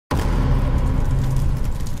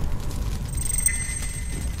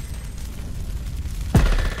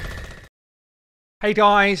Hey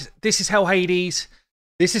guys, this is Hell Hades.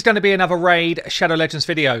 This is going to be another Raid Shadow Legends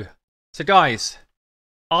video. So guys,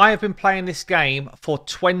 I have been playing this game for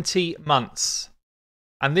 20 months.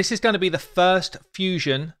 And this is going to be the first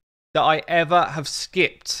fusion that I ever have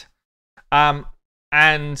skipped. And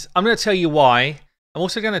I'm going to tell you why. I'm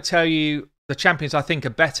also going to tell you the champions I think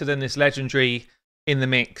are better than this legendary in the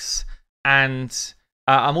mix. And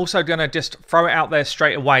I'm also going to just throw it out there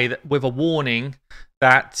straight away with a warning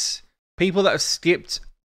that people that have skipped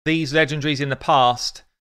these legendaries in the past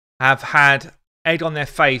have had egg on their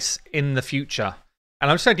face in the future.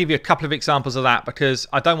 And I'm just going to give you a couple of examples of that because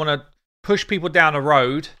I don't want to push people down a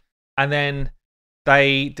road and then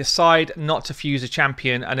they decide not to fuse a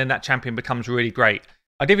champion and then that champion becomes really great.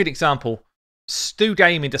 I'll give you an example. Stu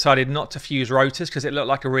Gaming decided not to fuse Rotors because it looked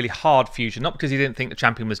like a really hard fusion. Not because he didn't think the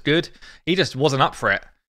champion was good. He just wasn't up for it.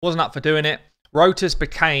 Wasn't up for doing it. Rotors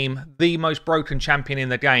became the most broken champion in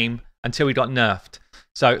the game until he got nerfed.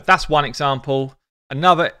 So that's one example.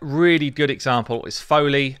 Another really good example is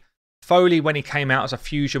Foley. Foley, when he came out as a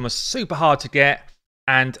fusion, was super hard to get.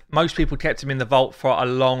 And most people kept him in the vault for a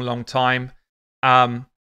long, long time. When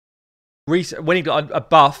he got a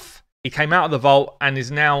buff, he came out of the vault and is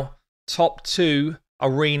now top 2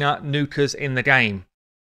 arena nukers in the game.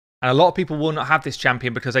 And a lot of people will not have this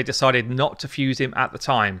champion because they decided not to fuse him at the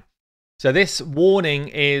time. So this warning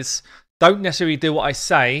is, don't necessarily do what I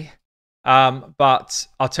say, but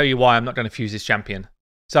I'll tell you why I'm not going to fuse this champion.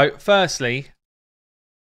 So firstly,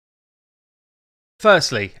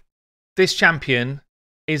 this champion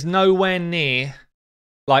is nowhere near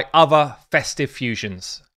like other festive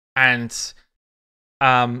fusions. And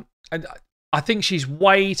I think she's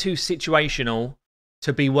way too situational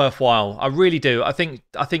to be worthwhile. I really do. I think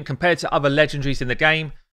compared to other legendaries in the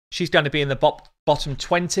game, she's going to be in the bottom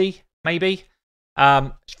 20, maybe.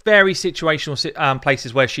 Very situational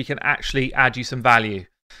places where she can actually add you some value.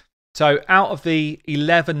 So out of the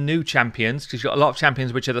 11 new champions, because you've got a lot of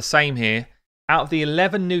champions which are the same here, out of the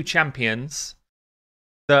 11 new champions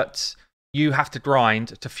that you have to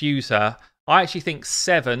grind to fuse her, I actually think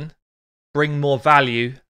 7 bring more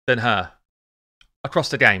value than her across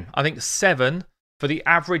the game. I think 7 for the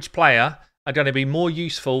average player are going to be more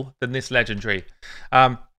useful than this legendary.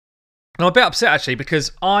 And I'm a bit upset actually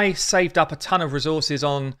because I saved up a ton of resources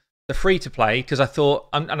on the free-to-play because I thought,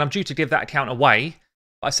 and I'm due to give that account away,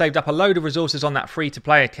 but I saved up a load of resources on that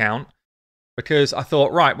free-to-play account because I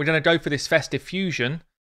thought, right, we're going to go for this festive fusion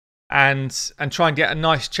and try and get a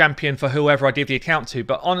nice champion for whoever I give the account to.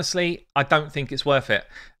 But honestly, I don't think it's worth it.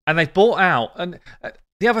 And they've bought out, and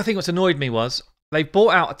the other thing that's annoyed me was they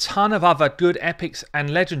bought out a ton of other good epics and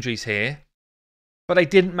legendaries here, but they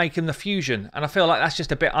didn't make them the fusion. And I feel like that's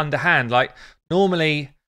just a bit underhand. Like,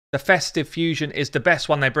 normally the festive fusion is the best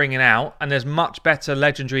one they're bringing out, and there's much better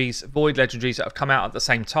legendaries, void legendaries that have come out at the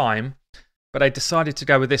same time, but they decided to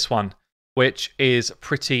go with this one, which is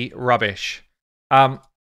pretty rubbish. I'm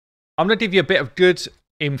going to give you a bit of good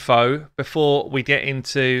info before we get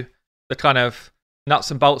into the kind of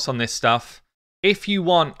nuts and bolts on this stuff. If you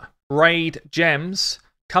want raid gems,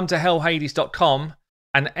 come to hellhades.com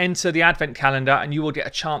and enter the advent calendar and you will get a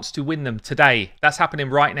chance to win them today. That's happening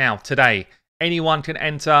right now, today. Anyone can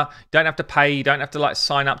enter. You don't have to pay. You don't have to like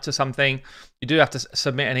sign up to something. You do have to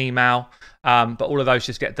submit an email, but all of those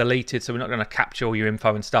just get deleted, so we're not going to capture all your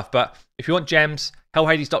info and stuff. But if you want gems,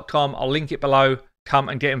 hellhades.com, I'll link it below. Come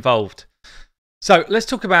and get involved. So let's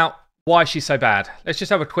talk about why she's so bad. Let's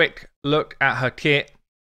just have a quick look at her kit.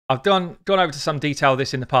 I've gone over to some detail of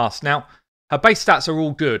this in the past. Now, her base stats are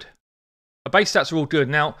all good. Her base stats are all good.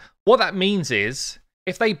 Now, what that means is,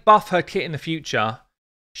 if they buff her kit in the future,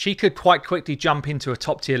 she could quite quickly jump into a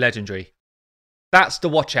top tier legendary. That's the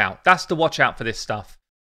watch out. That's the watch out for this stuff.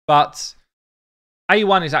 But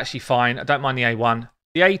A1 is actually fine. I don't mind the A1.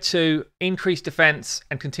 The A2, increased defense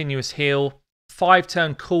and continuous heal.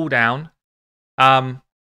 5-turn cooldown.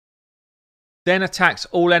 Then attacks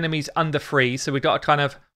all enemies under freeze. So we've got a kind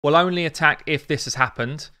of, will only attack if this has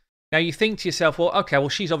happened. Now you think to yourself, well, okay, well,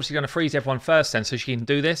 she's obviously going to freeze everyone first then, so she can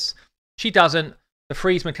do this. She doesn't. The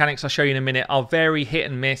freeze mechanics I'll show you in a minute are very hit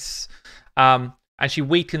and miss. And she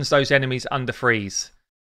weakens those enemies under freeze.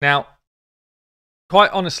 Now,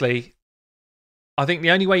 quite honestly, I think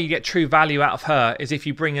the only way you get true value out of her is if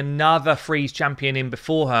you bring another freeze champion in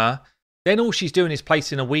before her. Then all she's doing is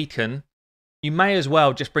placing a weaken. You may as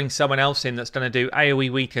well just bring someone else in that's going to do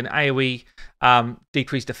AoE weaken, AoE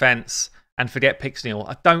decrease defense, and forget PYXNIEL.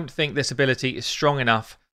 I don't think this ability is strong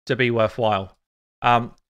enough to be worthwhile.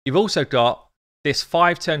 You've also got this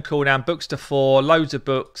 5-turn cooldown, books to 4, loads of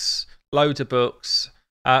books.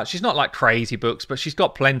 She's not like crazy books, but she's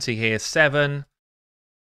got plenty here. 7,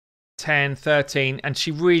 10, 13, and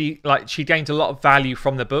she really, like, she gained a lot of value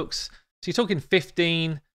from the books. So you're talking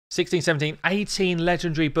 15, 16, 17, 18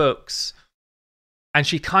 legendary books, and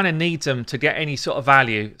she kind of needs them to get any sort of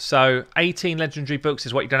value. So 18 legendary books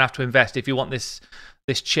is what you're going to have to invest if you want this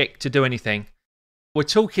chick to do anything. We're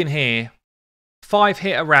talking here 5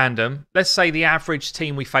 hit at random. Let's say the average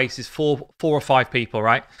team we face is 4 or 5 people,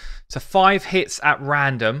 right? So 5 hits at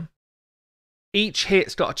random. Each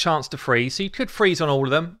hit's got a chance to freeze. So you could freeze on all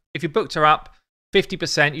of them. If you booked her up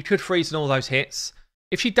 50%, you could freeze on all those hits.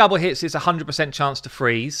 If she double hits, it's a 100% chance to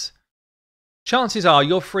freeze. Chances are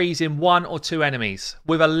you're freezing 1 or 2 enemies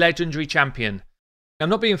with a legendary champion. Now, I'm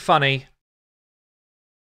not being funny.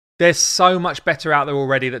 There's so much better out there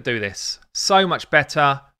already that do this. So much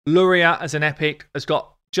better. Luria as an epic has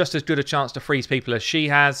got just as good a chance to freeze people as she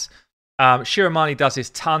has. Shiramani does this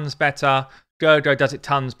tons better. Gergo does it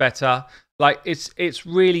tons better. Like, it's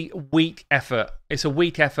really weak effort. It's a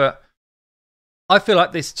weak effort. I feel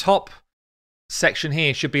like this top section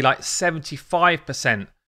here should be like 75%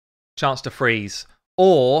 chance to freeze.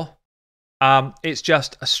 Or it's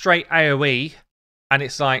just a straight AoE and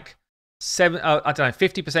it's like I don't know,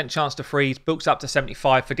 50% chance to freeze, books up to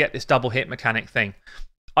 75, forget this double hit mechanic thing.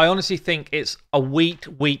 I honestly think it's a weak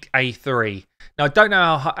A3. Now, I don't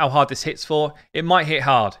know how hard this hits for. It might hit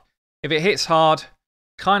hard. If it hits hard,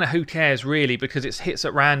 kind of who cares really, because it's hits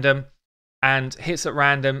at random, and hits at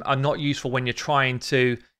random are not useful when you're trying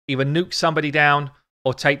to either nuke somebody down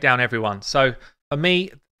or take down everyone. So for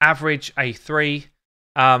me, average A3.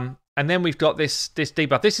 And then we've got this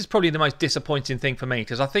debuff. This is probably the most disappointing thing for me,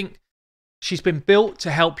 because I think she's been built to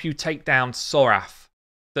help you take down Sorath,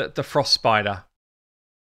 the Frost Spider.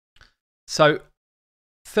 So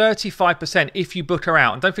 35% if you book her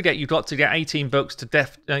out. And don't forget, you've got to get 18 books to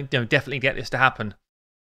definitely get this to happen.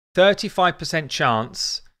 35%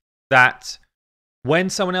 chance that when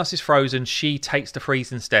someone else is frozen, she takes the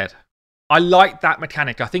freeze instead. I like that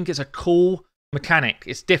mechanic. I think it's a cool mechanic.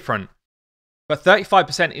 It's different. But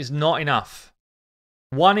 35% is not enough.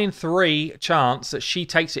 1 in 3 chance that she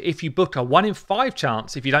takes it if you book her. 1 in 5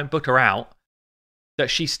 chance if you don't book her out that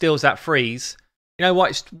she steals that freeze. You know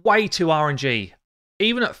what? It's way too RNG.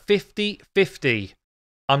 Even at 50-50,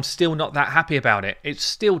 I'm still not that happy about it. It's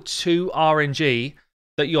still too RNG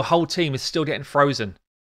that your whole team is still getting frozen.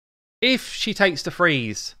 If she takes the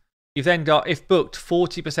freeze, you've then got, if booked,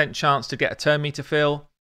 40% chance to get a turn meter fill.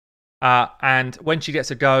 And when she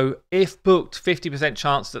gets a go, if booked, 50%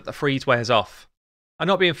 chance that the freeze wears off. I'm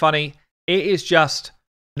not being funny. It is just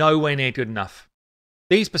nowhere near good enough.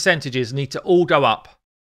 These percentages need to all go up.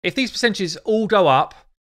 If these percentages all go up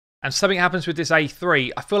and something happens with this A3,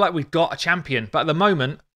 I feel like we've got a champion. But at the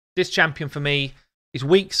moment, this champion for me is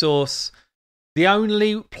weak sauce. The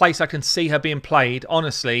only place I can see her being played,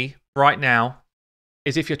 honestly, right now,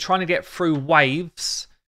 is if you're trying to get through waves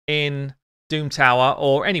in Doom Tower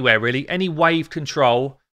or anywhere really. Any wave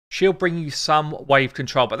control, she'll bring you some wave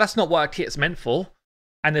control. But that's not what her kit's meant for.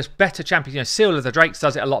 And there's better champions. You know, Seal of the Drakes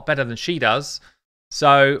does it a lot better than she does.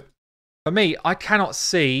 So, for me, I cannot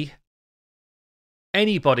see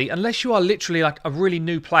anybody, unless you are literally like a really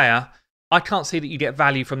new player, I can't see that you get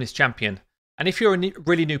value from this champion. And if you're a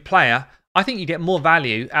really new player, I think you get more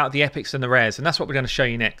value out of the epics than the rares. And that's what we're going to show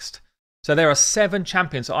you next. So there are 7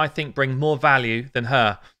 champions that I think bring more value than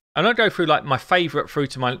her. I'm not going to go through like my favourite through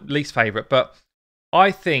to my least favourite, but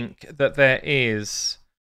I think that there is,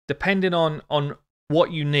 depending on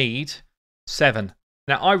what you need, 7.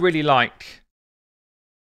 Now, I really like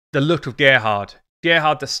the look of Gerhard.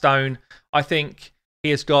 Gerhard the Stone. I think he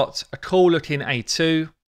has got a cool looking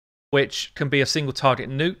A2, which can be a single target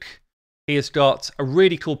nuke. He has got a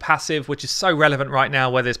really cool passive, which is so relevant right now,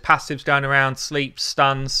 where there's passives going around, sleep,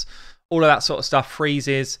 stuns, all of that sort of stuff,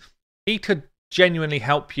 freezes. He could genuinely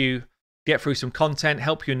help you get through some content,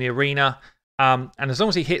 help you in the arena. And as long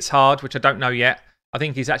as he hits hard, which I don't know yet, I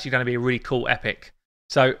think he's actually going to be a really cool epic.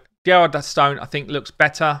 So Gerhard the Stone, I think, looks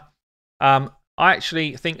better. I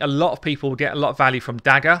actually think a lot of people will get a lot of value from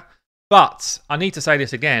Dagger. But I need to say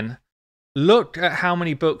this again. Look at how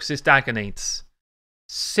many books this Dagger needs.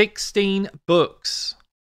 16 books.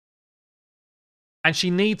 And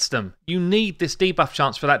she needs them. You need this debuff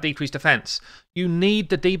chance for that decreased defense. You need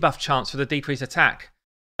the debuff chance for the decreased attack.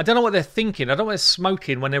 I don't know what they're thinking. I don't know what they're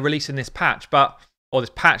smoking when they're releasing this patch, or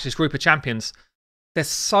this group of champions. There's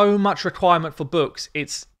so much requirement for books.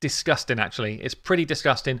 It's disgusting, actually. It's pretty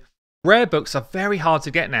disgusting. Rare books are very hard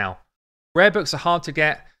to get now. Rare books are hard to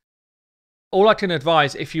get. All I can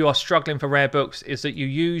advise if you are struggling for rare books is that you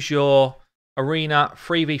use your arena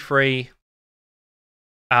 3v3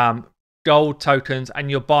 gold tokens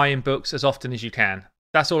and you're buying books as often as you can.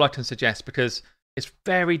 That's all I can suggest, because It's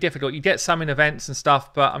very difficult. You get some in events and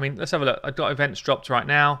stuff, but I mean, let's have a look. I've got events dropped right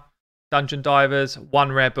now. Dungeon Divers,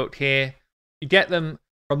 1 rare book here. You get them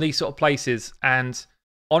from these sort of places, and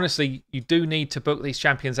honestly, you do need to book these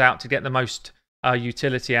champions out to get the most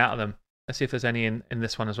utility out of them. Let's see if there's any in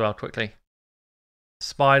this one as well, quickly.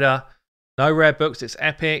 Spider, no rare books, it's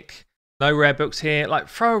epic. No rare books here. Like,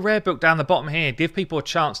 throw a rare book down the bottom here. Give people a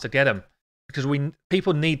chance to get them, because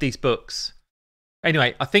people need these books.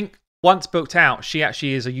 Anyway, I think once booked out, she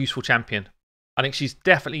actually is a useful champion. I think she's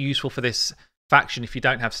definitely useful for this faction if you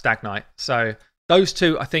don't have Stag Knight. So those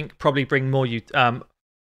two, I think, probably bring more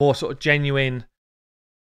sort of genuine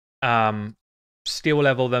skill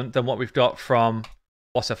level than what we've got from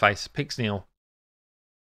what's her face, PYXNIEL.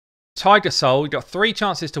 Tiger Soul, you've got 3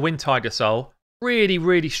 chances to win Tiger Soul. Really,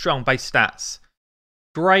 really strong base stats.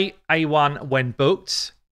 Great A1 when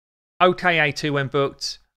booked. Okay A2 when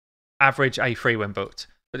booked. Average A3 when booked.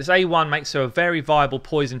 But this A1 makes her a very viable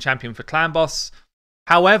poison champion for Clan Boss.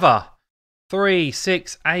 However, 3,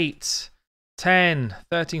 6, 8, 10,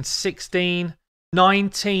 13, 16,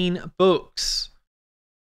 19 books.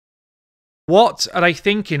 What are they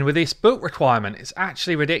thinking with this book requirement? It's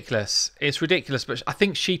actually ridiculous. It's ridiculous, but I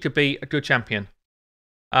think she could be a good champion.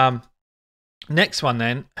 Next one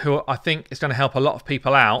then, who I think is going to help a lot of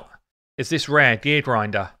people out, is this rare Gear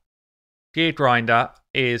Grinder. Gear Grinder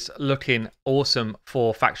is looking awesome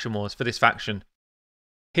for Faction Wars, for this faction.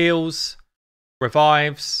 Heals,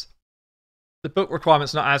 revives. The book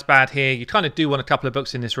requirement's not as bad here. You kind of do want a couple of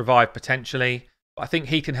books in this revive potentially, but I think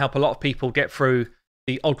he can help a lot of people get through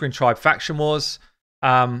the Ogren Tribe Faction Wars.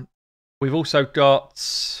 We've also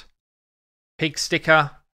got Pig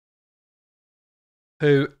Sticker,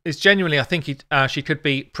 who is genuinely, I think she could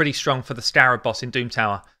be pretty strong for the Scarab boss in Doom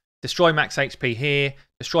Tower. Destroy max HP here,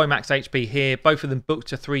 destroy max HP here. Both of them booked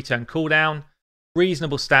to 3-turn cooldown.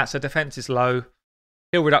 Reasonable stats, her defense is low.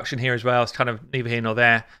 Heal reduction here as well, it's kind of neither here nor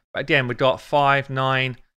there. But again, we've got 5,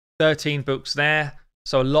 9, 13 books there.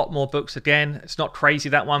 So a lot more books again. It's not crazy,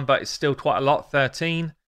 that one, but it's still quite a lot,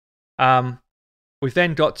 13. We've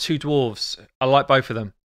then got 2 dwarves. I like both of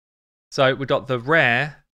them. So we've got the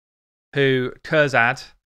rare, who Kurzad,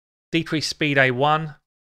 decrease speed A1,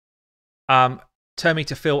 turn me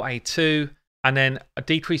to fill A2, and then a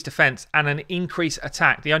decreased defense and an increased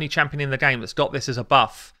attack. The only champion in the game that's got this as a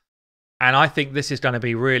buff. And I think this is going to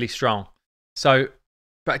be really strong. So,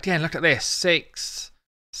 but again, look at this. 6,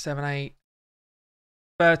 7, 8,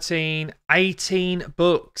 13, 18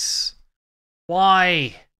 books.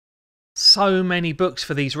 Why? So many books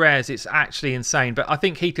for these rares. It's actually insane. But I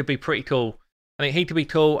think he could be pretty cool. I think he could be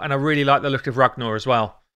cool, and I really like the look of Ragnar as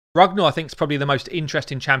well. Ragnar, I think, is probably the most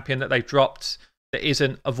interesting champion that they've dropped that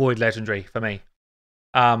isn't a Void Legendary for me.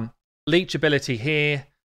 Leech ability here.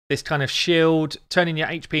 This kind of shield, turning your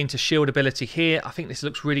HP into shield ability here. I think this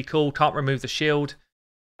looks really cool. Can't remove the shield.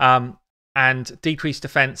 And decrease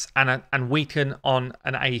defense and weaken on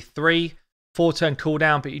an A3. 4-turn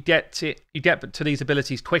cooldown, but you get to these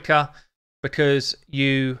abilities quicker because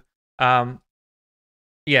because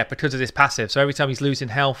of this passive. So every time he's losing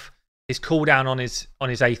health, his cooldown on his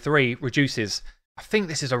A3 reduces. I think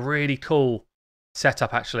this is a really cool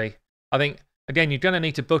setup, actually. I think, again, you're going to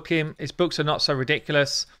need to book him. His books are not so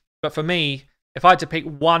ridiculous. But for me, if I had to pick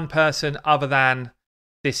one person other than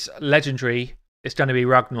this legendary, it's going to be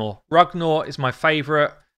Ragnar. Ragnar is my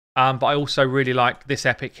favourite, but I also really like this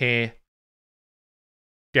epic here,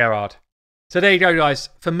 Gerard. So there you go, guys.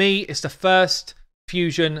 For me, it's the first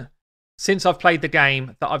fusion since I've played the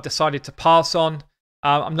game that I've decided to pass on.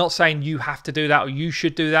 I'm not saying you have to do that or you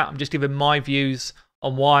should do that. I'm just giving my views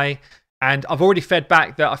on why. And I've already fed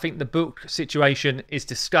back that I think the book situation is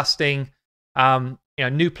disgusting.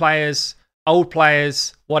 New players, old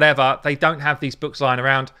players, whatever, they don't have these books lying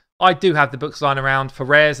around. I do have the books lying around for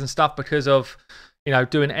rares and stuff because of,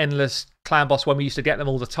 doing endless Clan Boss when we used to get them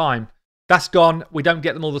all the time. That's gone. We don't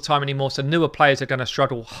get them all the time anymore. So newer players are going to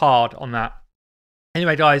struggle hard on that.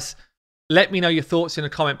 Anyway, guys, let me know your thoughts in a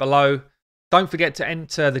comment below. Don't forget to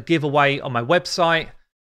enter the giveaway on my website.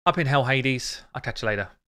 Up in Hell Hades. I'll catch you later.